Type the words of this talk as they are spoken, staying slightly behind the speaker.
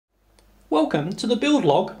Welcome to the build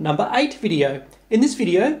log number 8 video. In this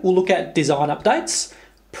video we'll look at design updates,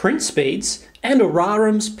 print speeds and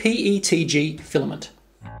Aurarum's PETG filament.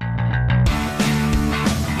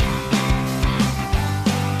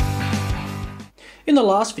 In the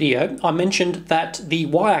last video I mentioned that the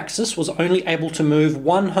y-axis was only able to move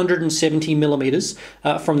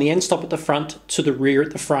 170mm from the end stop at the front to the rear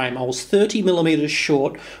at the frame. I was 30mm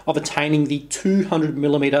short of attaining the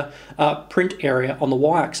 200mm print area on the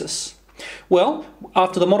y-axis. Well,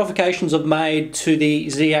 after the modifications I've made to the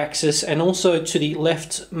z-axis and also to the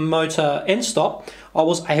left motor end stop, I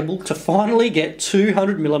was able to finally get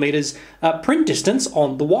 200mm print distance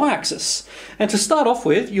on the y-axis. And to start off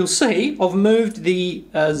with, you'll see I've moved the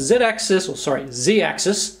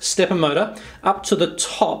z-axis stepper motor up to the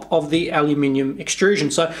top of the aluminium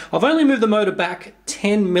extrusion. So I've only moved the motor back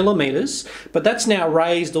 10mm, but that's now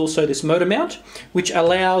raised also this motor mount, which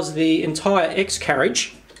allows the entire X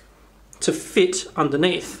carriage to fit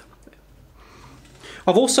underneath.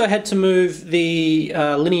 I've also had to move the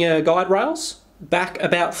linear guide rails back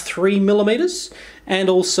about 3mm, and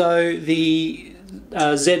also the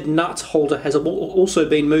Z nut holder has also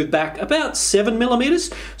been moved back about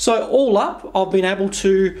 7mm. So all up, I've been able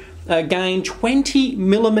to gain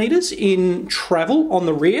 20mm in travel on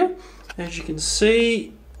the rear. As you can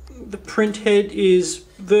see, the print head is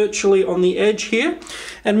virtually on the edge here.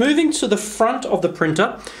 And moving to the front of the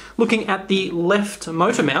printer, looking at the left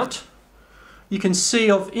motor mount, you can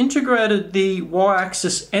see I've integrated the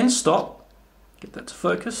y-axis end stop. Get that to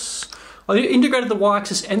focus. I integrated the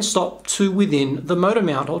y-axis end stop to within the motor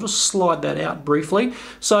mount. I'll just slide that out briefly.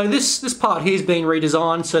 So this part here has been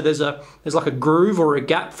redesigned, so there's like a groove or a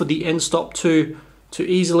gap for the end stop to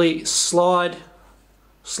easily slide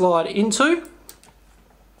into.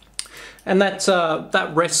 And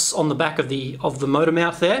that rests on the back of the motor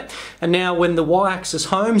mount there. And now when the y-axis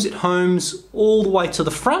homes, it homes all the way to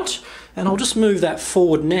the front. And I'll just move that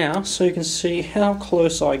forward now so you can see how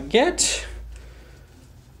close I get.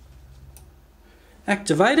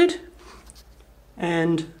 Activated.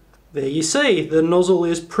 And there you see, the nozzle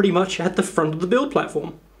is pretty much at the front of the build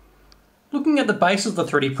platform. Looking at the base of the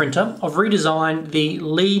 3D printer, I've redesigned the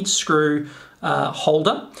lead screw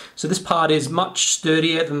holder. So this part is much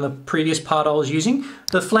sturdier than the previous part I was using.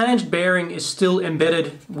 The flanged bearing is still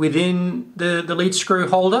embedded within the lead screw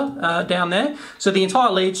holder down there. So the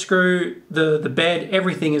entire lead screw, the bed,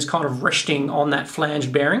 everything is kind of resting on that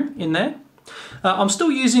flanged bearing in there. I'm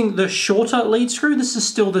still using the shorter lead screw. This is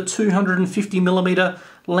still the 250mm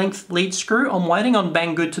length lead screw. I'm waiting on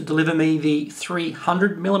Banggood to deliver me the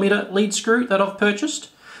 300mm lead screw that I've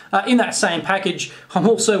purchased. In that same package, I'm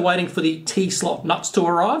also waiting for the T-slot nuts to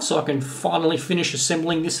arrive so I can finally finish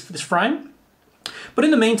assembling this frame. But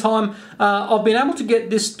in the meantime, I've been able to get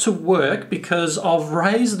this to work because I've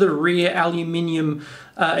raised the rear aluminium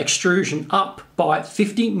extrusion up by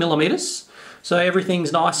 50mm. So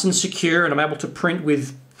everything's nice and secure and I'm able to print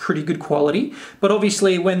with pretty good quality. But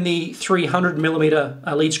obviously when the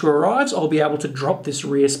 300mm lead screw arrives, I'll be able to drop this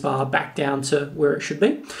rear spar back down to where it should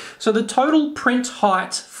be. So the total print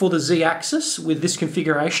height for the Z-axis with this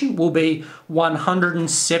configuration will be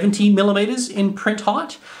 170mm in print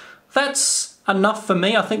height. That's enough for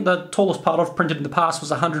me. I think the tallest part I've printed in the past was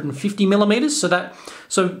 150mm,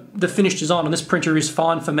 so the finished design on this printer is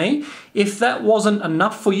fine for me. If that wasn't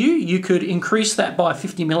enough for you, you could increase that by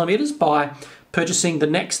 50mm by purchasing the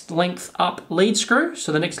next length up lead screw.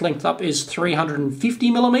 So the next length up is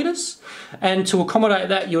 350mm, and to accommodate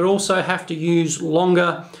that you would also have to use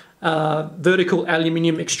longer vertical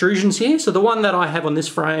aluminium extrusions here. So the one that I have on this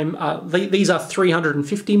frame, these are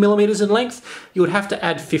 350mm in length. You would have to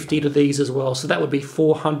add 50 to these as well, so that would be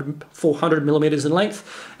 400mm in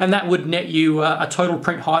length, and that would net you a total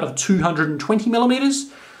print height of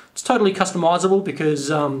 220mm. It's totally customizable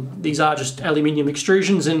because these are just aluminium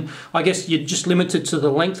extrusions, and I guess you're just limited to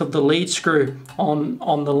the length of the lead screw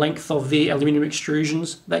on the length of the aluminium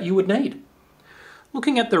extrusions that you would need.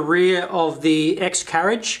 Looking at the rear of the X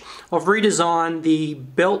carriage, I've redesigned the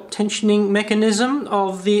belt tensioning mechanism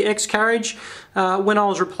of the X carriage when I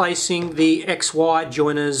was replacing the XY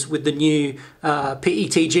joiners with the new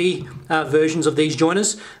PETG versions of these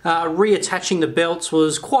joiners. Reattaching the belts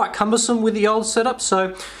was quite cumbersome with the old setup,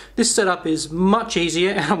 so this setup is much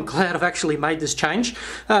easier and I'm glad I've actually made this change.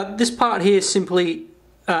 This part here simply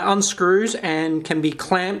unscrews and can be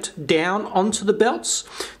clamped down onto the belts.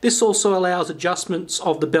 This also allows adjustments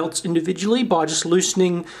of the belts individually by just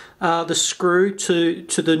loosening the screw to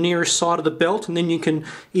the nearest side of the belt, and then you can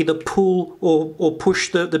either pull or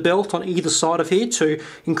push the belt on either side of here to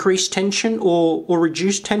increase tension or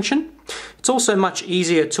reduce tension. It's also much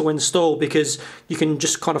easier to install because you can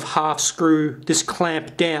just kind of half screw this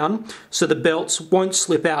clamp down so the belts won't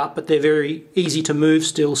slip out, but they're very easy to move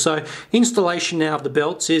still. So installation now of the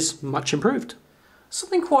belts is much improved.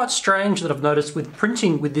 Something quite strange that I've noticed with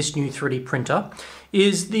printing with this new 3D printer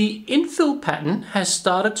is the infill pattern has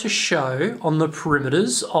started to show on the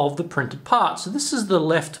perimeters of the printed part. So this is the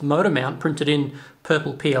left motor mount printed in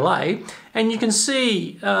purple PLA, and you can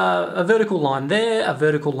see a vertical line there, a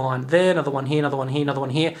vertical line there, another one here, another one here, another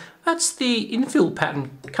one here. That's the infill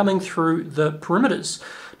pattern coming through the perimeters.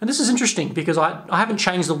 And this is interesting because I haven't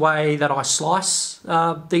changed the way that I slice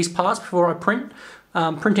these parts before I print.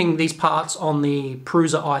 Printing these parts on the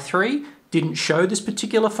Prusa i3 didn't show this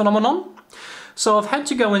particular phenomenon. So I've had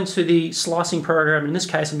to go into the slicing program, in this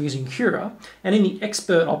case I'm using Cura, and in the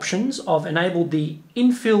expert options I've enabled the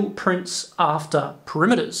infill prints after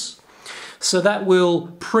perimeters. So that will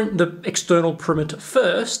print the external perimeter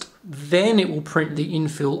first, then it will print the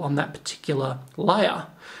infill on that particular layer.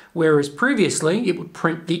 Whereas previously it would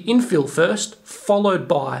print the infill first, followed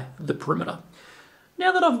by the perimeter.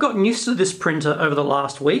 Now that I've gotten used to this printer over the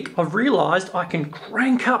last week, I've realised I can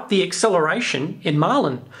crank up the acceleration in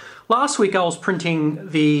Marlin. Last week I was printing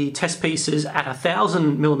the test pieces at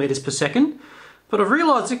 1000 millimeters per second, but I've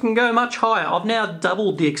realised it can go much higher. I've now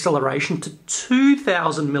doubled the acceleration to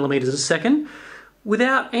 2000 millimeters a second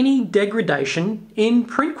without any degradation in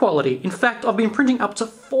print quality. In fact, I've been printing up to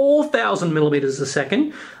 4000 millimeters a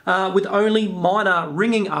second with only minor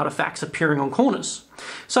ringing artifacts appearing on corners.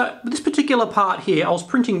 So with this particular part here, I was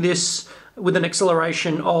printing this with an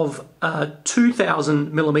acceleration of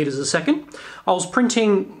 2000 millimeters a second. I was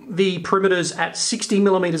printing the perimeters at 60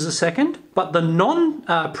 millimeters a second, but the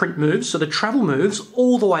non-print moves, so the travel moves,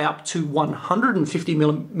 all the way up to 150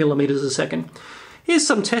 millimeters a second. Here's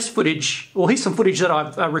some test footage, or here's some footage that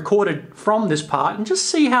I've recorded from this part, and just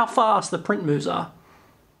see how fast the print moves are.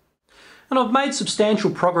 And I've made substantial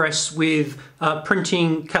progress with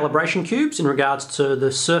printing calibration cubes in regards to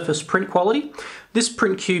the surface print quality. This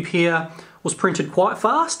print cube here was printed quite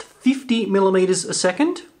fast, 50 millimeters a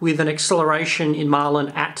second, with an acceleration in Marlin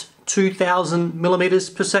at 2000 millimeters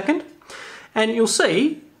per second. And you'll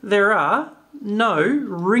see there are no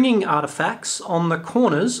ringing artifacts on the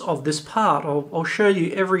corners of this part. I'll show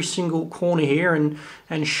you every single corner here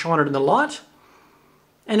and shine it in the light.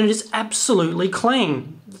 And it is absolutely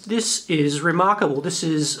clean. This is remarkable. This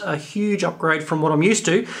is a huge upgrade from what I'm used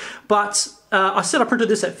to. But I said I printed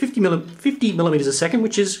this at 50 millimeters a second,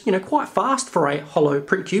 which is, you know, quite fast for a hollow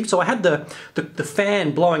print cube. So I had the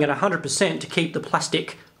fan blowing at 100% to keep the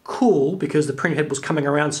plastic cool because the print head was coming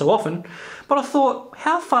around so often. But I thought,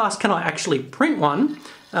 how fast can I actually print one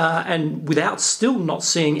and without still not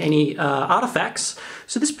seeing any artifacts?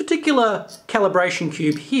 So this particular calibration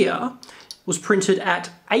cube here was printed at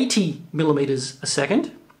 80 millimeters a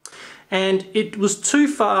second, and it was too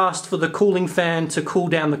fast for the cooling fan to cool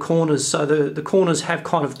down the corners, so the corners have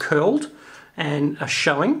kind of curled and are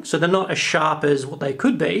showing, so they're not as sharp as what they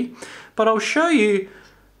could be. But I'll show you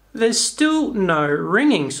there's still no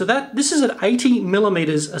ringing. So this is at 80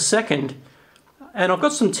 millimeters a second, and I've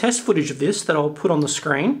got some test footage of this that I'll put on the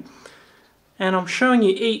screen, and I'm showing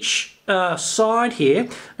you each side here.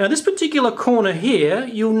 Now this particular corner here,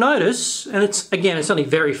 you'll notice, and it's only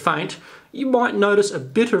very faint, you might notice a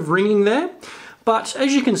bit of ringing there, but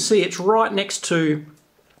as you can see, it's right next to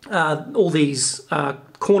all these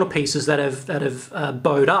corner pieces that have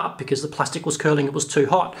bowed up because the plastic was curling, it was too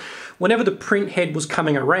hot. Whenever the print head was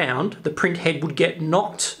coming around, the print head would get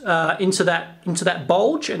knocked into that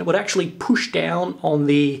bulge, and it would actually push down on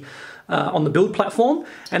the build platform,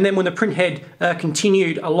 and then when the print head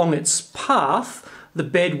continued along its path, the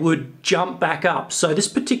bed would jump back up. So this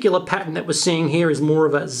particular pattern that we're seeing here is more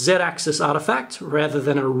of a Z-axis artifact rather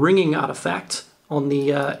than a ringing artifact on the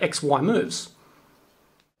XY moves.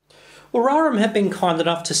 Aurarum have been kind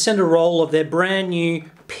enough to send a roll of their brand new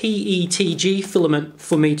PETG filament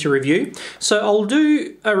for me to review. So I'll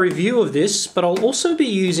do a review of this, but I'll also be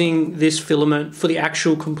using this filament for the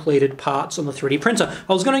actual completed parts on the 3D printer.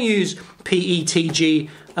 I was going to use PETG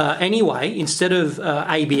anyway instead of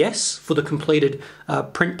ABS for the completed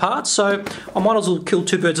print parts, so I might as well kill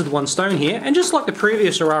two birds with one stone here. And just like the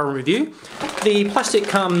previous Aurarum review, the plastic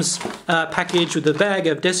comes packaged with a bag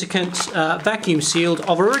of desiccant, vacuum sealed.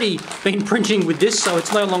 I've already been printing with this, so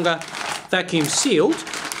it's no longer vacuum sealed.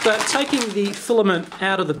 But taking the filament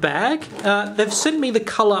out of the bag, they've sent me the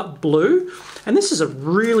colour blue, and this is a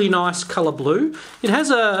really nice colour blue. It has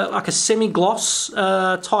like a semi-gloss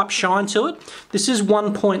type shine to it. This is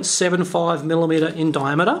 1.75 millimeter in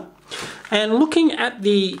diameter. And looking at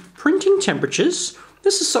the printing temperatures,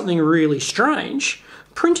 this is something really strange.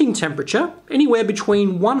 printing temperature anywhere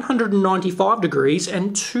between 195 degrees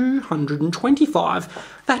and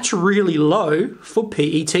 225. That's really low for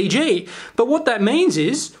PETG. But what that means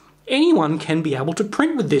is anyone can be able to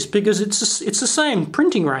print with this because it's the same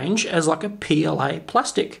printing range as like a PLA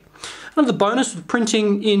plastic. Another bonus with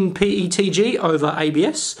printing in PETG over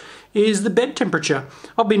ABS is the bed temperature.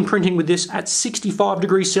 I've been printing with this at 65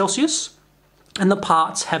 degrees Celsius and the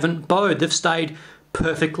parts haven't bowed. They've stayed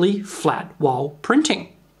perfectly flat while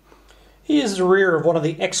printing. Here's the rear of one of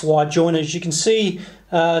the XY joiners. You can see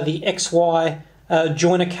the XY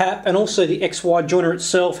joiner cap, and also the XY joiner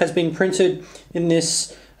itself has been printed in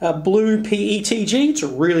this blue PETG. It's a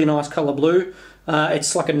really nice colour blue.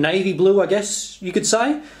 It's like a navy blue, I guess you could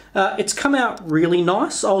say. It's come out really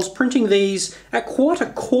nice. I was printing these at quite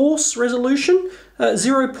a coarse resolution,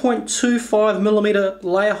 0.25mm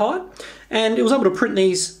layer height, and it was able to print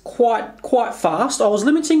these quite fast. I was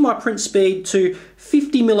limiting my print speed to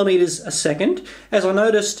 50mm a second, as I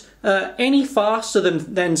noticed any faster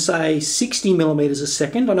than say 60mm a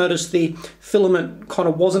second, I noticed the filament kind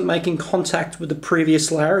of wasn't making contact with the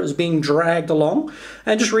previous layer. It was being dragged along.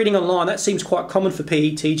 And just reading online, that seems quite common for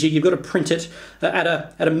PETG. You've got to print it at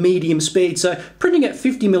a medium speed. So printing at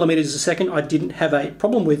 50mm a second, I didn't have a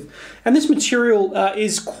problem with. And this material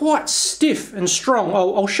is quite stiff and strong.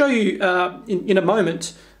 I'll show you in a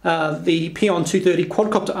moment the Peon 230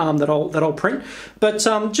 quadcopter arm that I'll print. But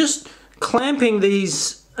just clamping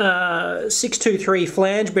these 623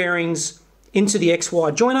 flange bearings into the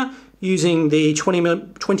XY joiner using the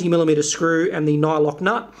 20mm screw and the nylock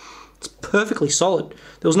nut, it's perfectly solid.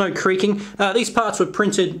 There was no creaking. These parts were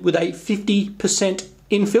printed with a 50%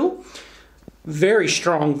 infill. Very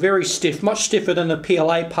strong, very stiff, much stiffer than the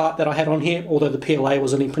PLA part that I had on here, although the PLA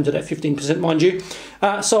was only printed at 15%, mind you.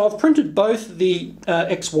 So I've printed both the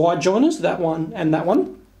XY joiners, that one and that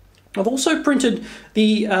one. I've also printed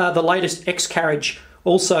the latest Carriage,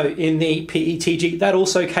 also in the PETG. That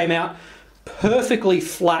also came out perfectly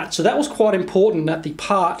flat, so that was quite important that the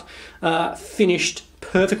part finished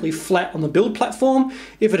perfectly flat on the build platform.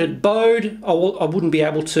 If it had bowed, I wouldn't be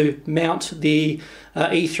able to mount the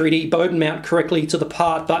E3D bowed mount correctly to the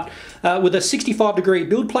part, but with a 65-degree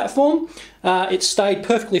build platform, it stayed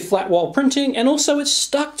perfectly flat while printing, and also it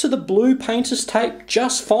stuck to the blue painter's tape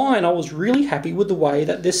just fine. I was really happy with the way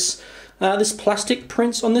that this plastic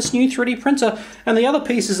prints on this new 3D printer. And the other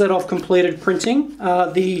pieces that I've completed printing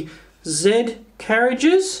are the Z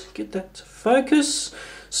carriages. Get that to focus.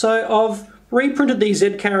 So I've reprinted these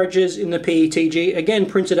Z carriages in the PETG, again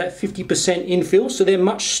printed at 50% infill, so they're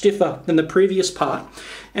much stiffer than the previous part.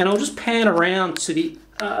 And I'll just pan around to the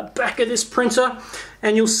back of this printer,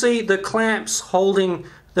 and you'll see the clamps holding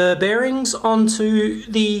the bearings onto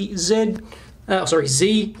the Z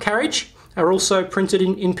carriage are also printed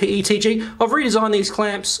in PETG. I've redesigned these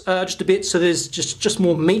clamps just a bit so there's just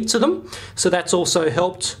more meat to them, so that's also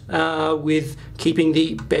helped with keeping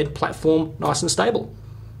the bed platform nice and stable.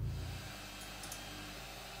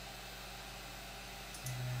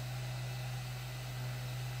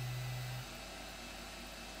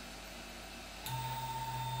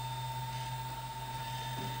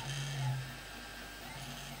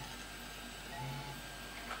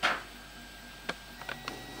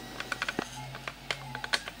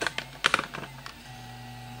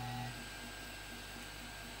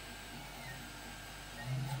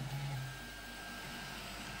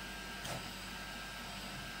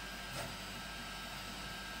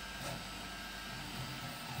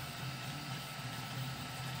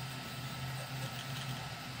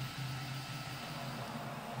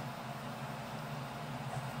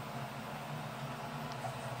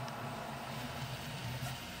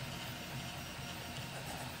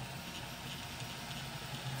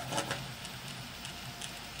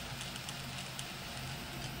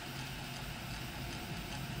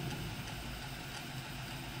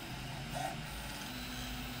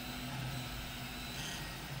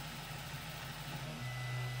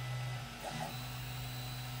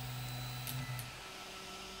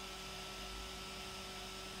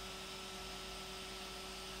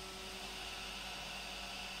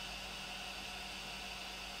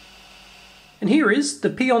 And here is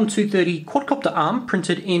the Peon 230 quadcopter arm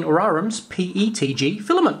printed in Aurarum's PETG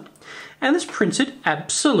filament. And this printed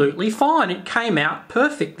absolutely fine. It came out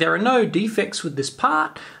perfect. There are no defects with this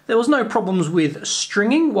part. There was no problems with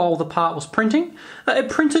stringing while the part was printing. It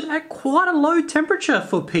printed at quite a low temperature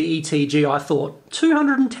for PETG, I thought.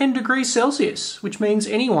 210 degrees Celsius, which means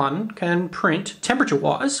anyone can print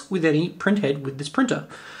temperature-wise with any printhead with this printer.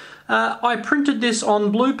 I printed this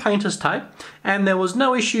on blue painter's tape, and there was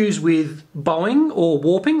no issues with bowing or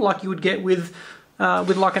warping like you would get with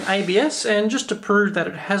with like an ABS, and just to prove that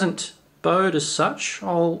it hasn't bowed as such,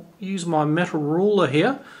 I'll use my metal ruler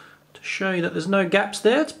here to show you that there's no gaps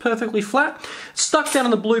there. It's perfectly flat. Stuck down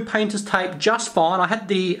on the blue painter's tape just fine. I had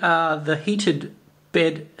the heated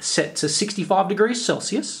bed set to 65 degrees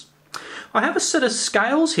Celsius. I have a set of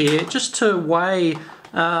scales here just to weigh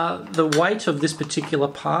the weight of this particular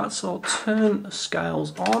part. So I'll turn the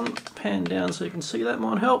scales on, pan down so you can see, that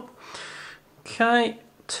might help. Okay,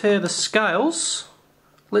 tear the scales.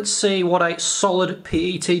 Let's see what a solid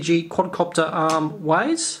PETG quadcopter arm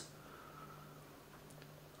weighs.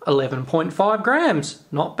 11.5 grams,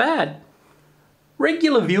 not bad.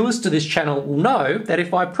 Regular viewers to this channel will know that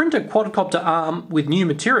if I print a quadcopter arm with new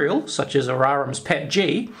material, such as Aurarum's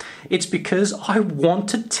PETG, it's because I want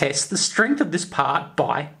to test the strength of this part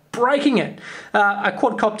by breaking it. A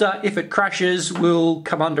quadcopter, if it crashes, will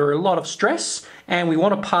come under a lot of stress, and we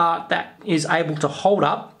want a part that is able to hold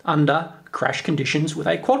up under crash conditions with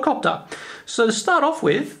a quadcopter. So to start off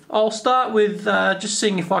with, I'll start with just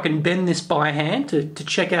seeing if I can bend this by hand to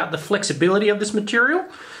check out the flexibility of this material.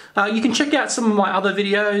 You can check out some of my other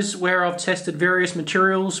videos where I've tested various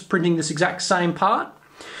materials printing this exact same part.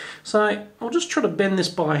 So I'll just try to bend this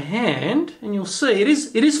by hand, and you'll see it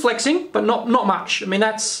is flexing, but not much. I mean,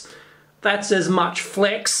 that's as much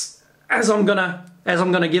flex as I'm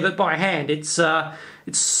gonna give it by hand.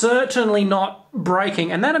 It's certainly not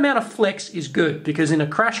breaking, and that amount of flex is good, because in a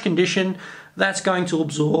crash condition, that's going to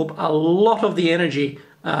absorb a lot of the energy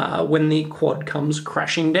when the quad comes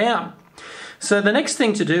crashing down. So the next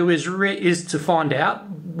thing to do is to find out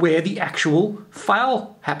where the actual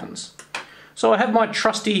fail happens. So I have my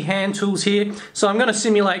trusty hand tools here. So I'm going to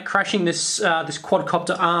simulate crashing this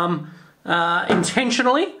quadcopter arm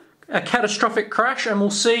intentionally, a catastrophic crash, and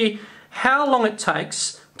we'll see how long it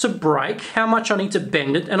takes to break, how much I need to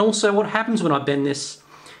bend it, and also what happens when I bend this.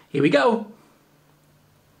 Here we go.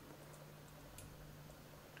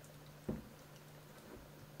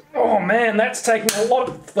 Oh man, that's taking a lot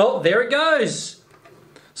of... Well, there it goes.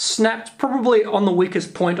 Snapped probably on the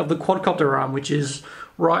weakest point of the quadcopter arm, which is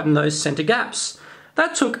right in those center gaps.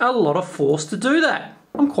 That took a lot of force to do that.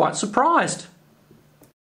 I'm quite surprised.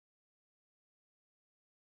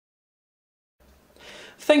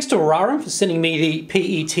 Thanks to Aurarum for sending me the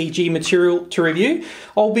PETG material to review.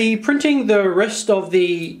 I'll be printing the rest of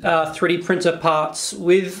the 3D printer parts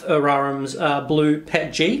with Aurarum's blue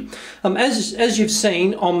PETG. As you've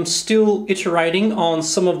seen, I'm still iterating on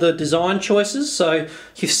some of the design choices. So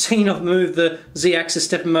you've seen I've moved the Z-axis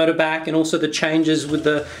stepper motor back, and also the changes with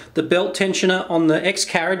the belt tensioner on the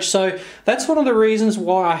Carriage. So that's one of the reasons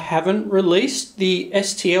why I haven't released the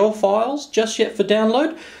STL files just yet for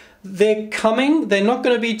download. They're coming. They're not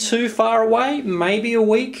going to be too far away, maybe a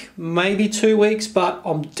week, maybe 2 weeks, but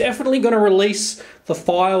I'm definitely going to release the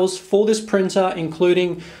files for this printer,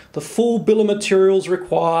 including the full bill of materials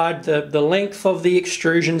required, the length of the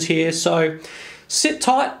extrusions here. So sit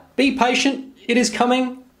tight, be patient, it is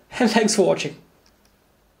coming, and thanks for watching.